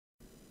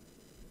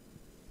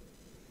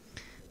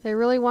They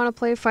really want to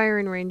play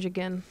firing range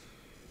again.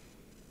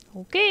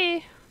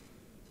 Okay.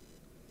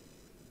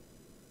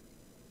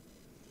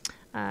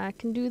 I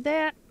can do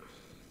that.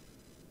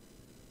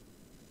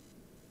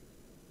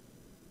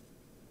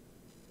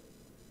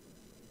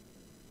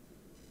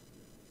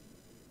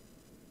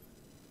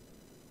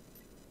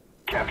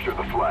 Capture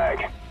the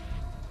flag.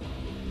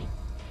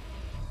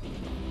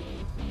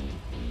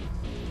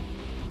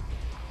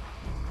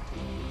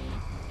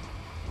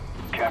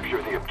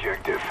 Capture the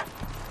objective.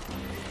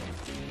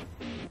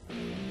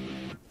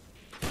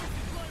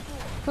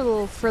 Put a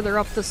little further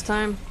up this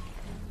time.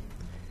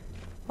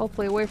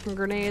 Hopefully away from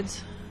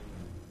grenades.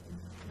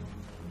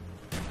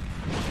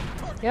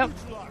 Yep.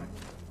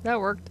 That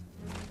worked.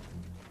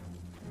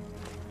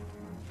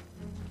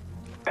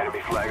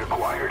 Enemy flag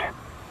acquired.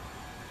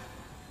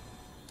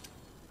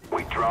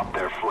 We dropped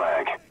their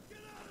flag.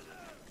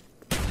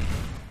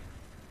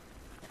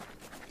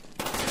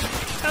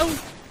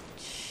 Oh!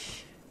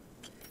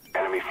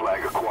 Enemy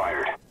flag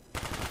acquired.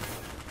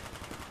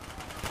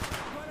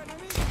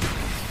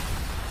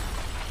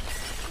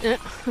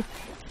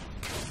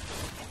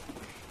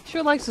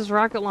 Sure likes his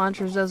rocket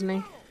launchers, doesn't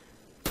he?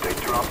 They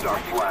dropped our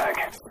flag.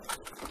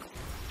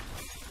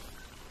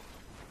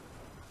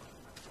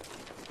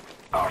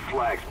 Our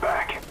flag's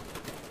back.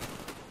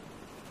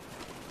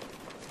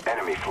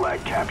 Enemy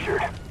flag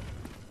captured.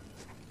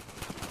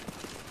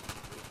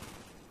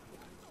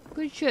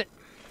 Good shit.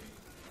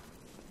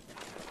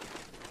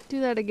 Do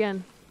that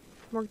again.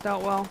 Worked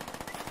out well.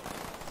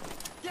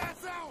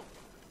 Gas out!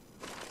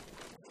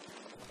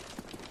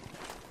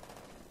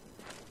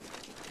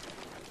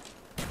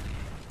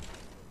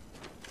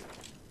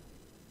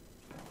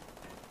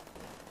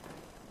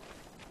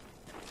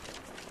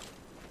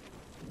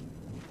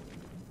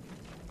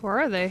 Where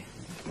are they?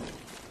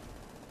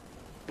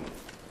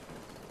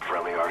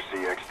 Friendly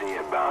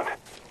RCXD inbound.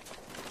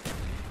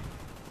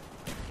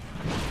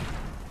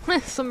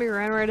 Somebody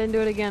ran right into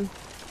it again.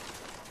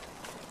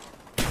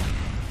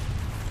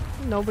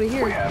 Nobody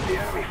here. We have the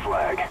enemy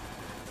flag.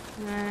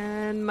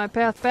 And my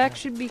path back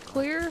should be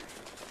clear.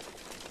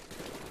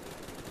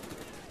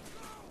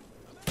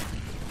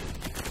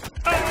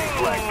 Enemy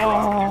flag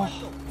dropped.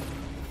 Oh,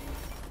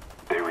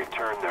 They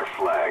returned their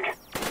flag.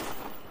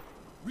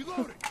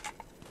 Reloading!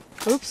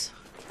 oops.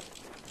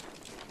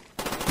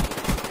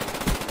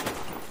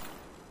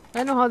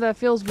 I know how that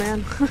feels,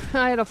 man.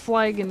 I had a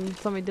flag and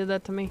somebody did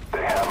that to me.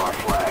 They have our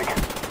flag.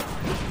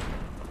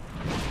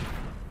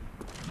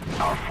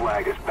 Our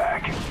flag is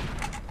back.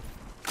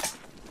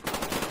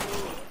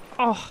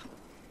 Oh.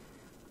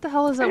 What the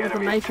hell is that with the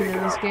enemy's knifing in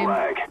taken this our game?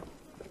 flag.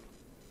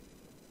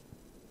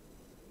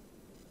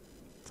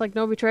 It's like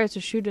nobody tries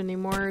to shoot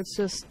anymore. It's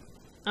just,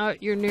 oh,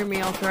 you're near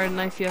me, I'll try to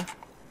knife you.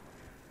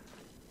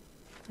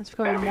 That's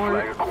becoming Enemy more.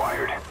 flag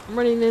acquired. I'm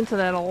running into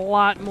that a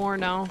lot more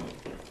now.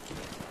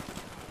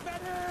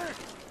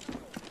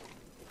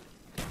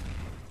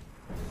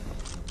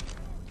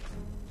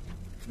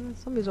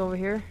 Somebody's over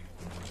here.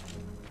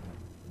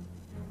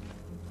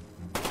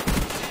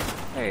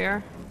 There you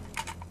are.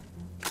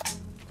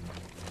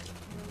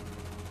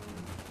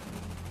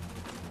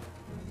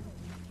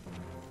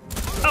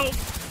 Oh!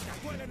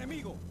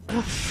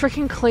 Ugh,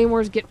 freaking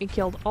claymores get me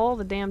killed all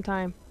the damn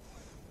time.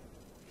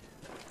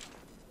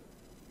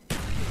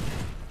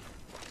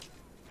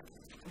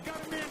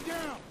 Got a man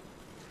down!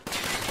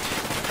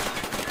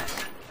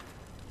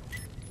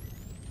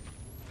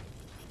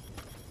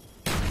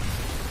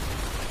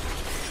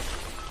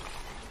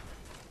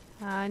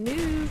 I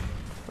knew.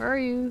 Where are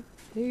you?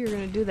 I knew you were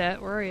gonna do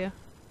that. Where are you?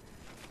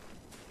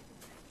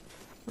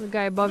 The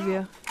guy above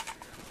you.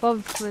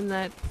 Above in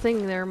that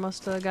thing there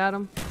must have got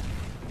him.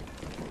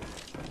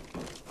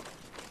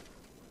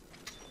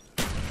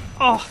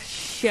 Oh,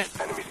 shit.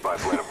 Enemy spy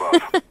plane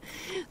above.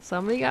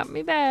 Somebody got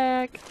me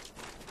back.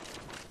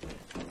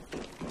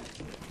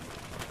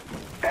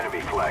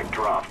 Enemy flag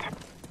dropped.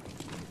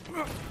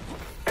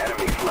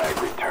 Enemy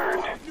flag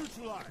returned.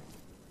 Neutralized!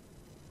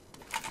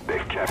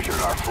 They've captured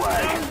our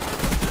flag.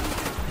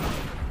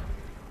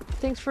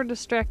 Thanks for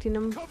distracting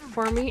him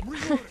for me.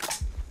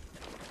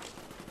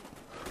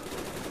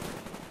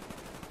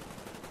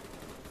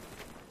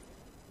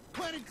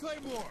 Planting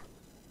Claymore!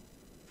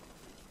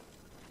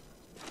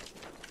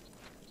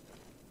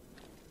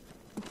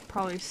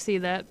 Probably see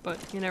that, but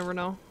you never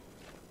know.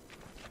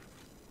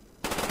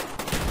 Spy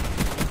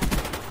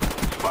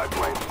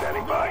plane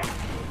standing by.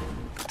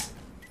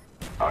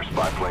 Our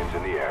spy plane's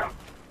in the air.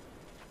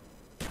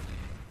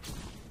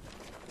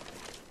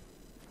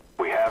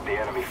 We have the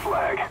enemy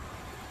flag.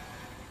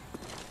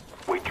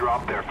 We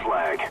dropped their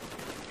flag.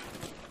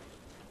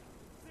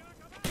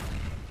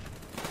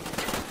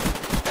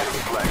 Enemy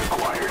flag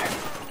acquired.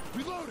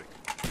 Reloading!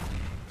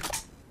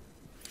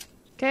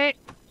 Okay,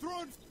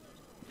 Throwing...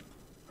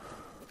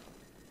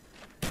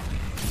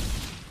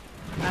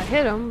 I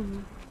hit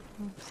him.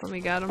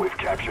 Somebody got him. We've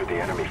captured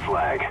the enemy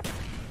flag.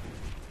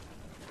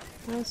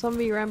 Well,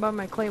 somebody ran by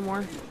my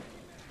claymore.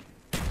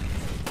 They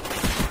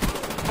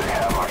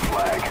have our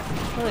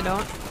flag. No, they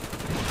don't.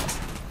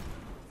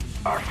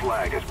 Our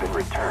flag has been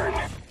returned.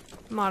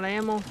 I'm out of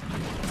ammo.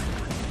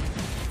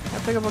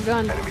 Gotta pick up a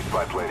gun. Enemy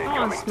spy plane Come on,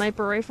 incoming.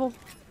 sniper rifle.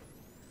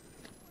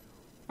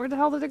 Where the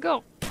hell did it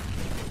go?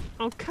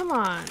 Oh, come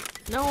on.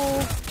 No.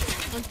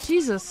 Oh,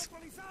 Jesus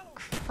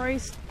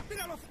Christ.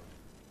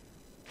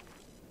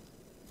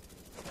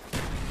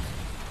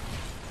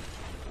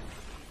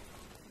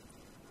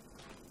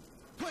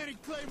 Planting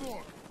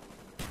Claymore.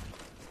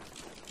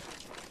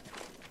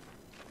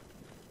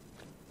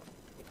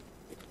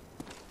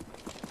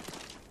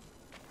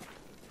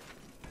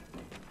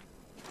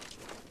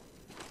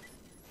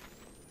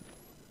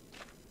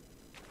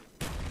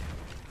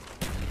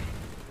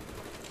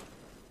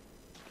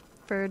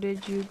 Where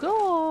did you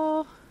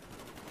go?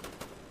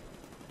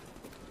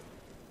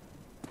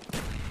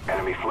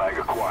 Enemy flag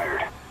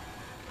acquired.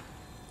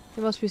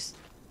 It must be.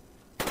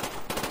 Enemy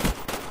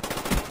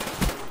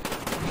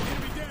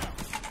down.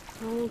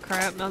 Oh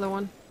crap! Another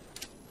one.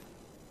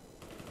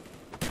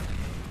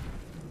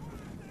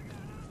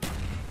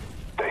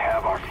 They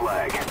have our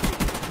flag.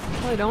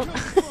 No, I don't.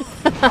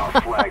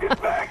 Our flag is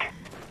back.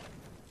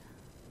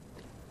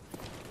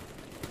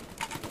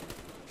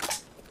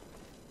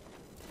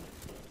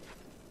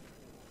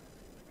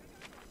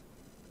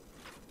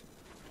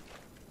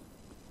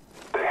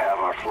 They have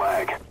our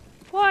flag.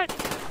 What?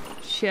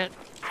 Shit.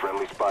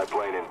 Friendly spy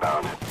plane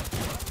inbound.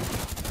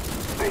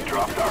 They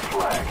dropped our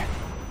flag.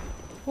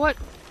 What?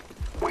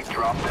 We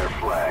dropped their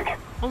flag.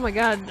 Oh my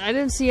god! I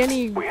didn't see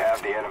any We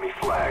have the enemy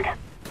flag.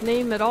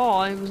 name at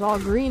all. It was all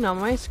green on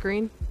my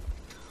screen.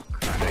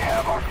 They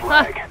have our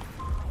flag.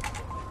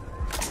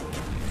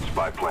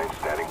 Spy plane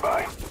standing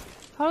by.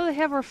 How do they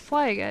have our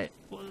flag?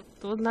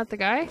 Wasn't that the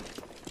guy?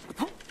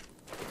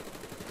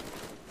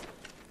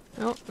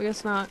 Nope, I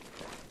guess not.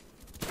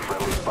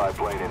 Friendly spy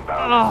plane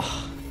inbound.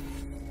 Oh,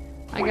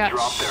 I We got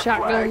dropped their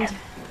shotgunned. flag.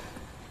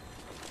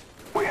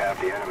 We have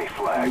the enemy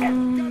flag. Got a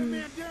man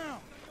down.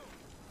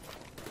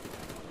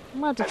 I'm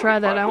gonna have to Enemy try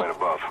that spy plane out.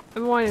 above.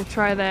 I'm wanting to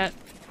try that,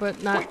 but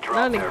We not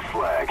dropped in their a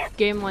flag.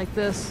 game like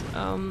this.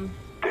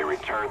 They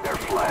returned their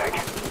flag.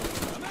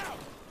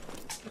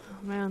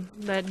 Oh man,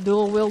 that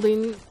dual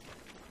wielding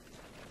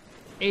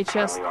Friendly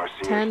HS10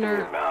 RCHD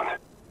or inbound.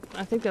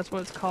 I think that's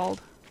what it's called.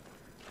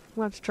 I'm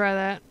gonna have to try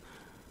that.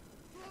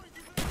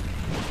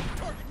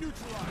 Target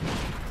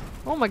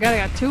neutralized. Oh my god,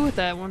 I got 2 with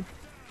that one.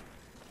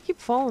 I keep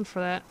falling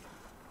for that.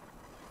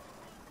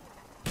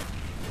 I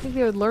think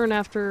they would learn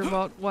after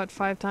about, what,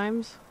 5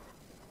 times?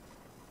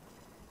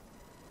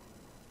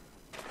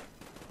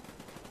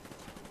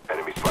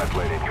 Enemy spy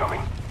plane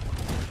incoming.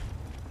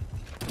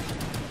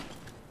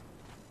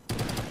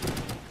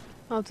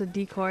 Oh, it's a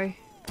decoy.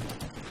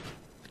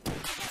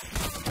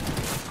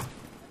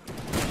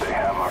 They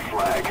have our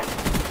flag.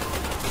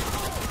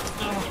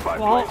 Spy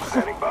Well, plane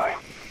standing by.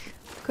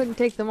 couldn't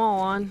take them all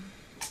on.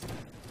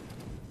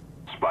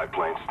 Spy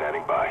plane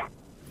standing by.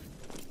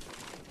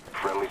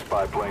 Friendly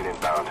spy plane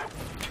inbound.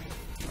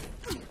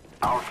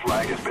 Our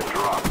flag has been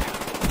dropped.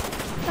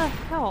 What the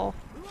hell?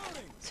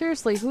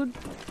 Seriously, who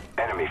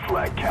Enemy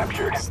flag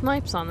captured.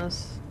 snipes on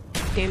this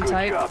game Good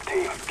type? job,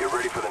 team. Get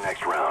ready for the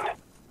next round.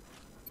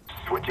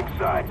 Switching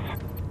sides.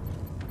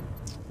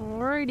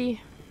 Alrighty.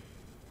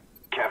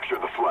 Capture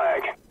the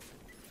flag.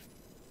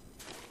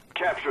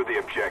 Capture the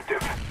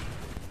objective.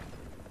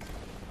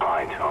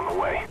 Hind on the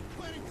way.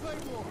 Planting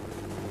Claymore.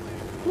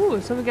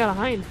 Ooh, somebody got a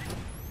hind.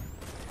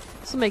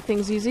 This'll make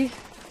things easy.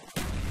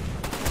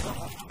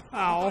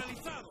 Ow.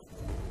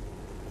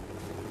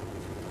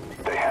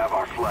 They have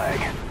our flag.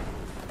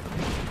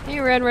 He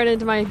ran right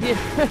into my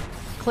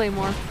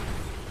claymore.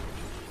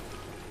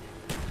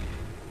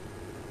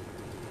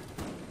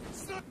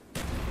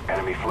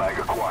 Enemy flag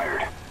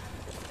acquired.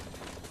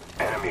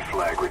 Enemy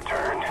flag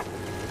returned.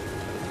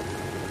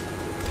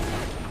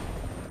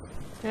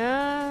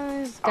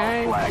 Yeah, this Our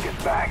guy flag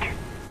is back.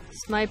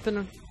 sniping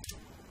him.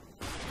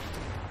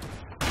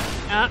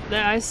 Ah,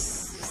 there, I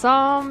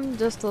saw him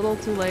just a little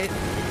too late.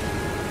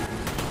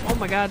 Oh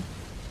my god.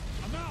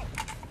 I'm out.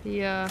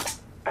 The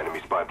Enemy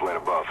spy plane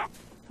above.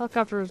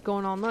 helicopter was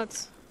going all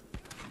nuts.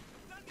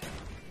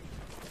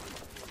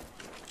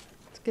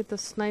 Let's get the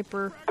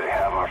sniper. They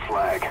have our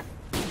flag.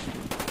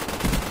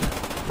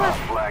 Our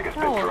flag has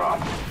been hell?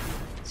 dropped.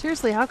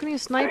 Seriously, how can you They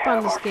snipe have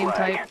on this our game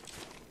flag. type?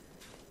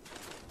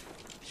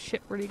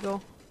 Shit, where'd he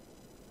go?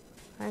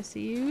 I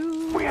see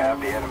you. We have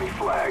the enemy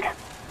flag.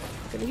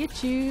 Gonna get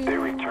They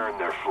you. returned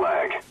their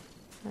flag.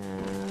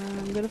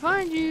 I'm gonna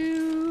find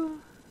you.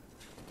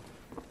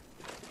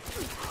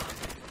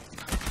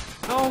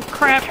 Oh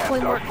crap, Kept our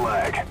Claymore.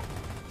 flag.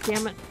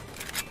 Damn it.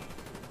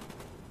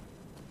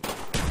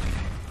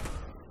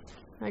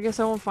 I guess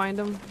I won't find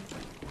him.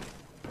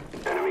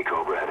 Enemy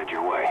Cobra headed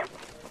your way.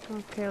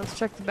 Okay, let's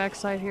check the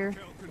backside here.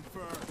 Kill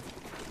confirmed.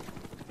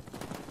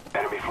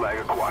 Enemy flag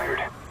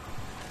acquired.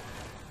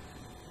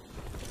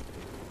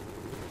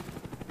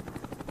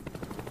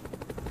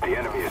 The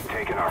enemy has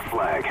taken our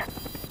flag.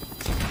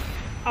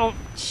 Oh,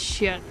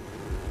 shit.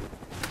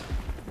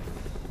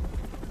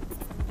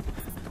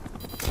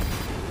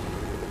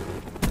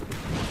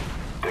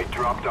 They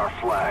dropped our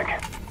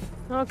flag.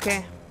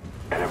 Okay.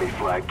 Enemy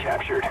flag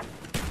captured.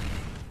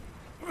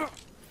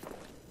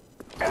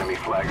 Enemy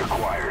flag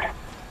acquired.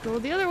 Go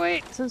the other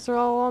way, since they're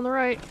all on the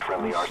right.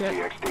 Friendly Oh, shit.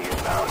 RCXD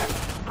inbound.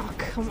 Oh,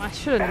 come on. I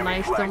should have Enemy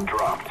knifed flag them.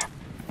 dropped.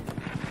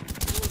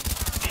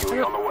 Huey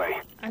on the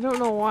way. I don't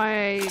know why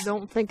I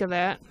don't think of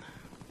that.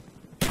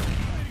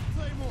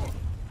 Claymore.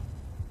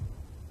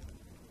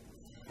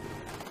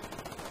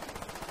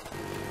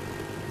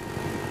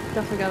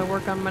 Definitely gotta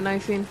work on my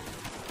knifing.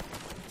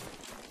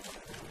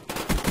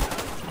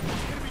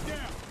 Enemy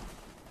down.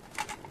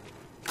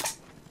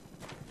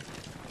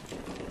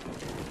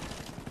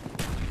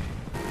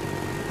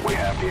 We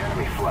have the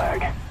enemy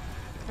flag.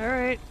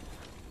 Alright.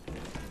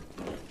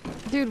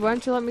 Dude, why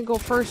don't you let me go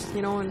first,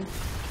 you know, and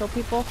kill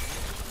people?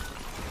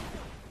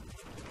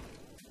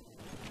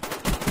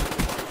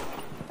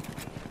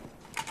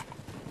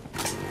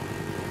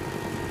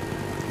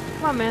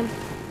 Come on, man.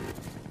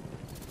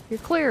 You're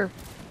clear.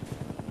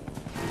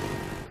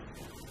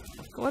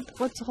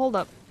 What's the hold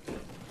up?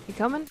 You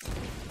coming?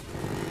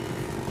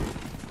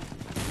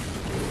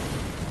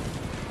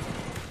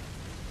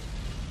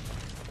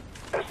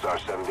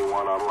 SR-71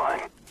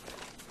 online.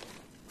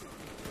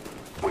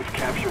 We've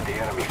captured the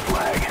enemy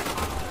flag.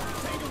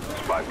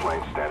 Spy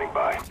plane standing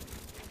by.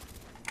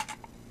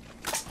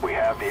 We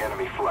have the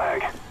enemy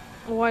flag.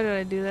 Why did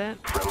I do that?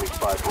 Friendly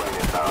spy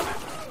plane inbound.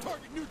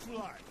 Target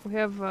neutralized. We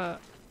have,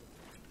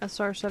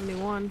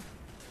 SR-71.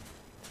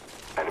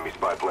 Enemy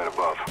spy plane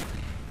above.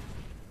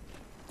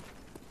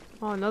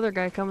 Oh, another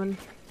guy coming.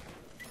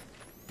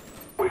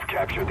 We've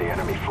captured the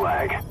enemy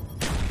flag.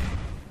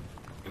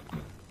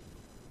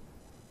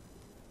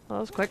 Oh, that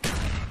was quick.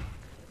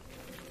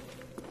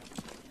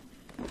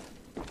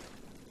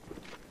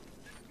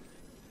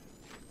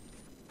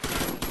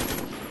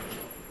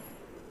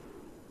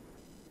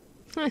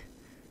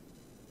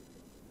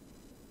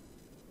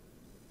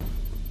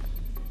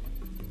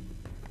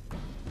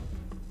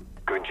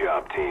 Good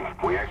job, team.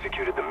 We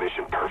executed the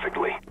mission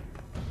perfectly.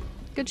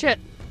 Good shit.